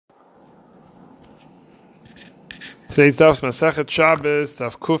Today's daf is Masechet Shabbos,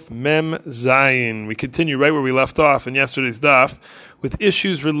 daf Kuf Mem Zayin. We continue right where we left off in yesterday's daf with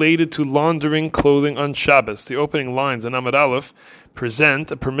issues related to laundering clothing on Shabbos. The opening lines in Amud Aleph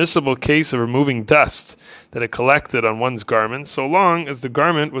present a permissible case of removing dust that had collected on one's garment, so long as the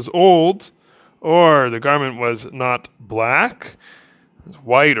garment was old or the garment was not black,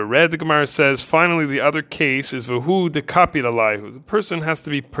 white or red. The Gemara says, finally, the other case is Vahu dekapid alayhu. The person has to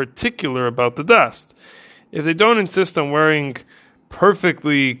be particular about the dust. If they don't insist on wearing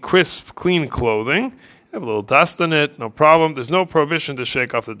perfectly crisp, clean clothing, have a little dust on it, no problem. There's no prohibition to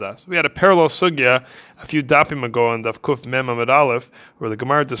shake off the dust. We had a parallel sugya a few dapim ago on Daf Kuf Mem Amud Aleph, where the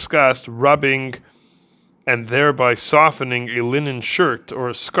Gemara discussed rubbing and thereby softening a linen shirt or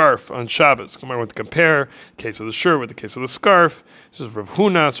a scarf on Shabbos. Gemara went to compare the case of the shirt with the case of the scarf. This is Rav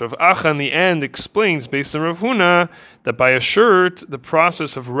Huna. So Rav Acha in the end explains, based on Rav Huna, that by a shirt, the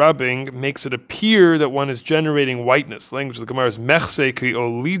process of rubbing makes it appear that one is generating whiteness. The language of the Gemara is mechse ki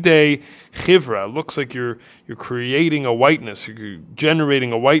olide chivra. It looks like you're creating a whiteness, you're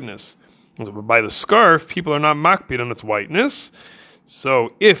generating a whiteness. By the scarf, people are not makpid on its whiteness.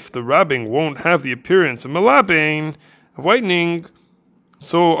 So if the rubbing won't have the appearance of malabain, of whitening,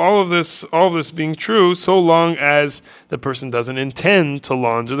 so all of this being true, so long as the person doesn't intend to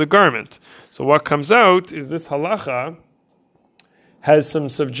launder the garment. So what comes out is this halacha has some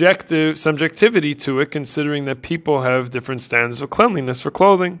subjectivity to it, considering that people have different standards of cleanliness for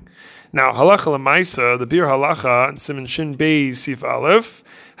clothing. Now, halacha lemaisa, the bir halacha, and Siman Shin Beis Sif Aleph,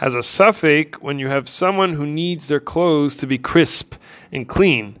 has a suffix when you have someone who needs their clothes to be crisp and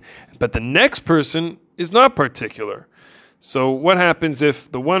clean, but the next person is not particular. So what happens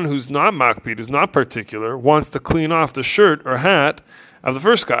if the one who's not makpid, who's not particular, wants to clean off the shirt or hat of the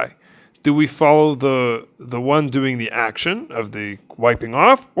first guy? Do we follow the one doing the action of the wiping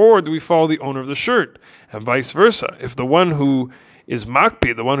off, or do we follow the owner of the shirt? And vice versa. If the one who is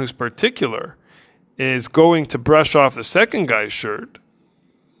makpid, the one who's particular, is going to brush off the second guy's shirt,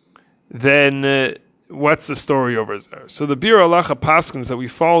 then what's the story over there? So the Bir Halacha paskins that we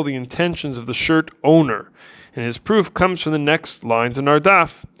follow the intentions of the shirt owner, and his proof comes from the next lines in our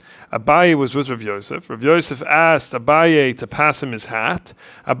daf. Abaye was with Rav Yosef. Rav Yosef asked Abaye to pass him his hat.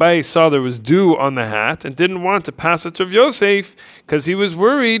 Abaye saw there was dew on the hat and didn't want to pass it to Rav Yosef because he was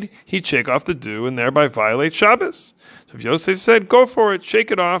worried he'd shake off the dew and thereby violate Shabbos. So Rav Yosef said, go for it, shake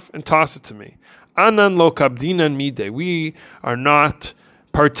it off and toss it to me. Anan lo kabdinan mide. We are not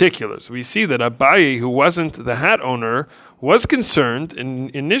particulars. We see that Abaye, who wasn't the hat owner, was concerned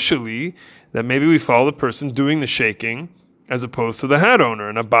initially that maybe we follow the person doing the shaking as opposed to the hat owner.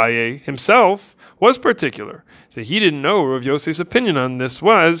 And Abaye himself was particular. So he didn't know Rav Yosef's opinion on this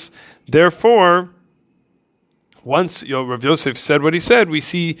was. Therefore, once Rav Yosef said what he said, we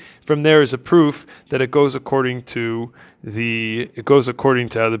see from there as a proof that it goes according to how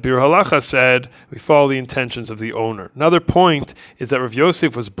the Bir Halacha said, we follow the intentions of the owner. Another point is that Rav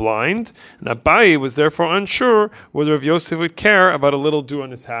Yosef was blind, and Abaye was therefore unsure whether Rav Yosef would care about a little dew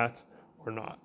on his hat or not.